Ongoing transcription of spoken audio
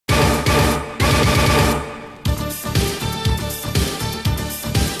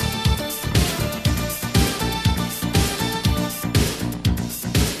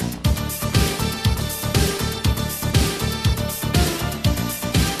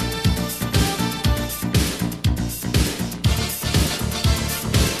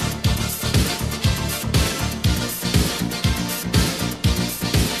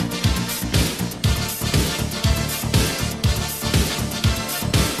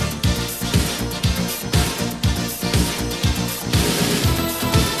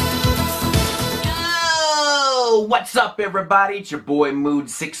What's up, everybody? It's your boy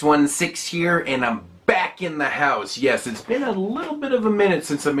Mood616 here, and I'm back in the house. Yes, it's been a little bit of a minute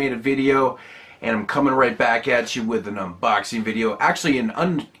since I made a video, and I'm coming right back at you with an unboxing video. Actually,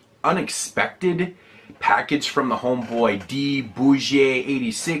 an unexpected package from the homeboy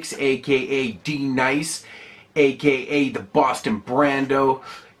Bourgie86, aka D Nice, aka the Boston Brando.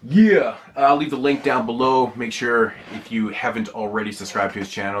 Yeah, I'll leave the link down below. Make sure, if you haven't already subscribed to his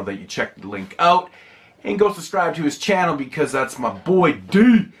channel, that you check the link out and go subscribe to his channel, because that's my boy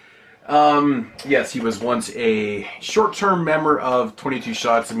D. Yes, he was once a short-term member of 22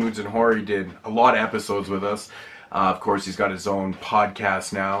 Shots of Moods and Horror. He did a lot of episodes with us. Of course, he's got his own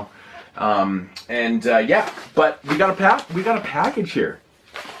podcast now. Yeah, but we got a package here.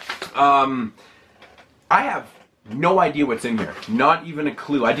 I have no idea what's in here. Not even a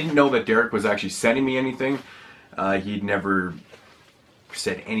clue. I didn't know that Derek was actually sending me anything. He'd never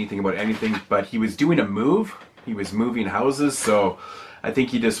said anything about anything, but he was doing a move. He was moving houses, so I think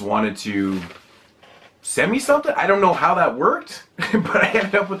he just wanted to send me something. I don't know how that worked, but I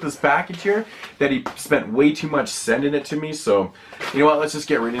ended up with this package here that he spent way too much sending it to me. So, you know what? Let's just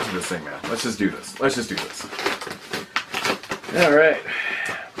get right into this thing, man. Let's just do this. Let's just do this. All right.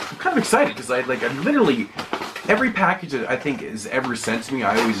 I'm kind of excited because I literally, every package that I think is ever sent to me,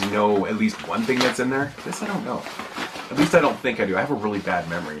 I always know at least one thing that's in there. This I don't know. At least I don't think I do. I have a really bad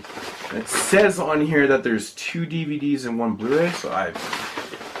memory. It says on here that there's 2 DVDs and 1 Blu-ray, so I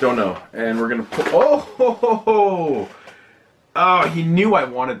don't know. And we're gonna put. Oh, he knew I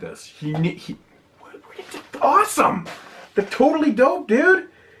wanted this. He knew. Awesome. They're totally dope, dude.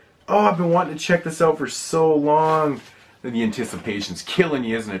 Oh, I've been wanting to check this out for so long. The anticipation's killing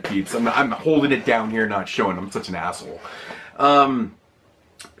you, isn't it, peeps? I'm holding it down here, not showing. I'm such an asshole. From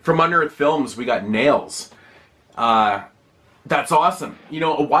Unearthed Films, we got Nails. That's awesome. You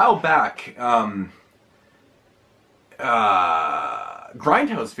know, a while back,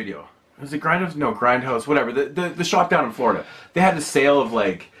 Grindhouse video. Was it Grindhouse? No, Grindhouse, whatever. The shop down in Florida. They had a sale of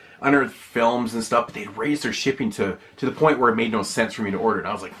like Unearthed Films and stuff, but they'd raised their shipping to the point where it made no sense for me to order it. And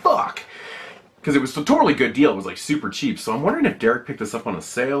I was like, fuck. Because it was a totally good deal. It was like super cheap. So I'm wondering if Derek picked this up on a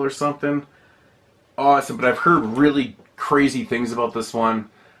sale or something. Awesome. But I've heard really crazy things about this one.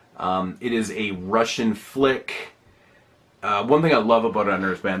 It is a Russian flick. One thing I love about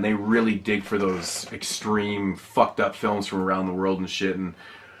Unearthed, man, they really dig for those extreme, fucked up films from around the world and shit. And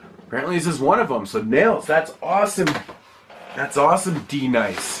apparently this is one of them. So Nails, that's awesome. That's awesome, D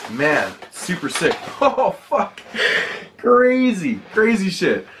Nice. Man, super sick. Oh, fuck. Crazy. Crazy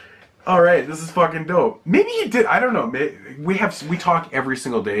shit. Alright, this is fucking dope. Maybe he did, I don't know. We talk every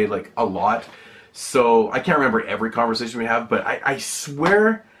single day, like, a lot. So I can't remember every conversation we have, but I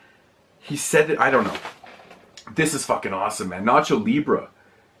swear he said it. I don't know. This is fucking awesome, man. Nacho Libre.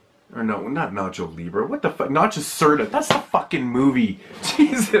 Or no, not Nacho Libre. What the fuck? Nacho Cerda. That's the fucking movie.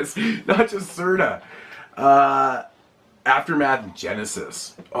 Jesus. Nacho Cerda. Aftermath and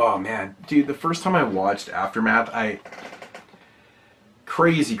Genesis. Oh, man. Dude, the first time I watched Aftermath,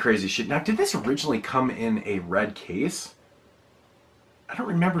 Crazy, crazy shit. Now, did this originally come in a red case? I don't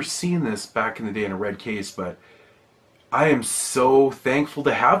remember seeing this back in the day in a red case, but I am so thankful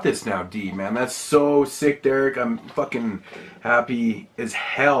to have this now, D, man. That's so sick, Derek. I'm fucking happy as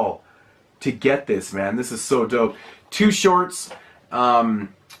hell to get this, man. This is so dope. 2 shorts.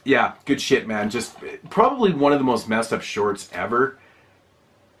 Yeah, good shit, man. Just probably one of the most messed up shorts ever.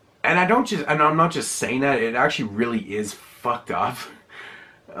 And I'm not just saying that. It actually really is fucked up.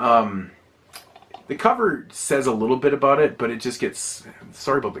 The cover says a little bit about it, but it just gets...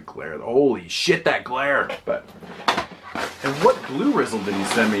 Sorry about the glare. Holy shit, that glare. But... And what glue rizzle did he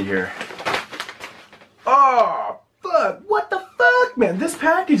send me here? Oh, fuck. What the fuck, man? This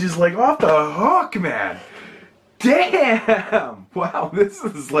package is like off the hook, man. Damn. Wow, this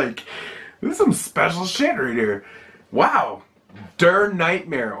is some special shit right here. Wow. Der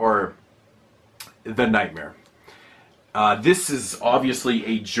Nightmare, or The Nightmare. This is obviously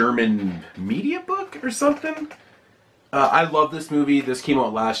a German media book or something. I love this movie. This came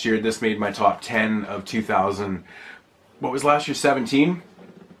out last year. This made my top 10 of 2000. What was last year? 17?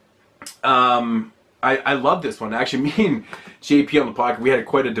 I love this one. Actually, me and JP on the podcast, we had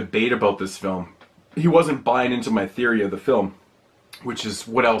quite a debate about this film. He wasn't buying into my theory of the film, which is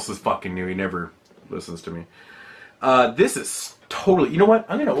what else is fucking new. He never listens to me. This is totally... You know what?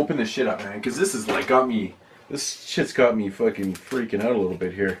 I'm going to open this shit up, man, because this is like got me... This shit's got me fucking freaking out a little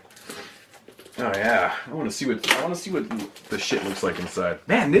bit here. Oh yeah, I want to see what the shit looks like inside.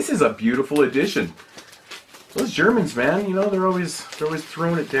 Man, this is a beautiful edition. Those Germans, man, you know, they're always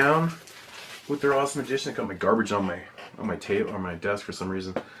throwing it down with their awesome edition. I got my garbage on my table, on my desk for some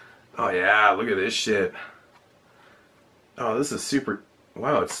reason. Oh yeah, look at this shit. Oh, this is super.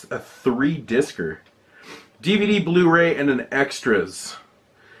 Wow, it's a 3-discer. DVD, Blu-ray, and an extras.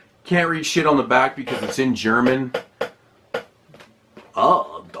 Can't read shit on the back because it's in German.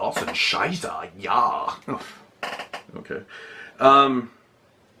 Oh, das ist Scheiße, ja. Okay.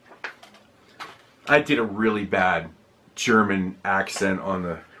 I did a really bad German accent on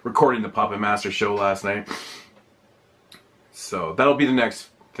the recording the Puppet Master show last night. So that'll be the next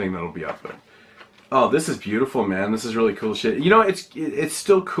thing that'll be up there. Oh, this is beautiful, man. This is really cool shit. You know, it's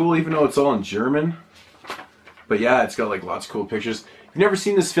still cool even though it's all in German. But yeah, it's got like lots of cool pictures. If you've never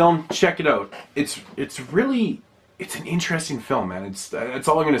seen this film, check it out. It's an interesting film, man. That's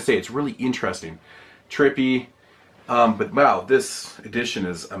all I'm gonna say. It's really interesting, trippy. But wow, this edition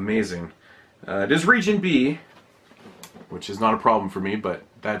is amazing. It is Region B, which is not a problem for me, but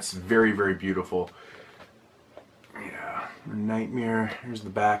that's very, very beautiful. Yeah, Nightmare. Here's the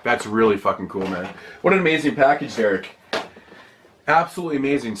back. That's really fucking cool, man. What an amazing package, Derek. Absolutely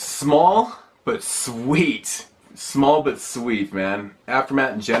amazing. Small but sweet. Small but sweet, man.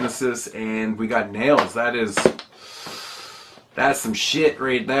 Aftermath and Genesis, and we got Nails. That's some shit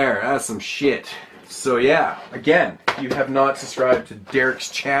right there. That's some shit. So yeah, again, if you have not subscribed to Derek's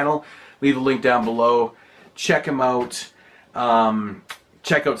channel, leave a link down below. Check him out.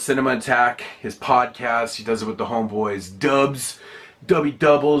 Check out Cinema Attack, his podcast. He does it with the homeboys Dubs, Dubby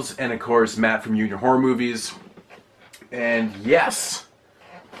Doubles, and of course Matt from Union Horror Movies. And yes,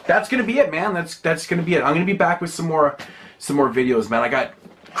 that's gonna be it, man. That's gonna be it. I'm gonna be back with some more videos, man. I got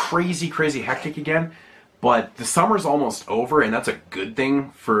crazy hectic again, but the summer's almost over, and that's a good thing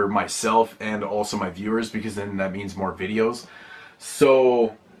for myself and also my viewers because then that means more videos.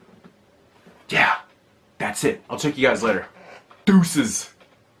 So yeah, that's it. I'll check you guys later. Deuces.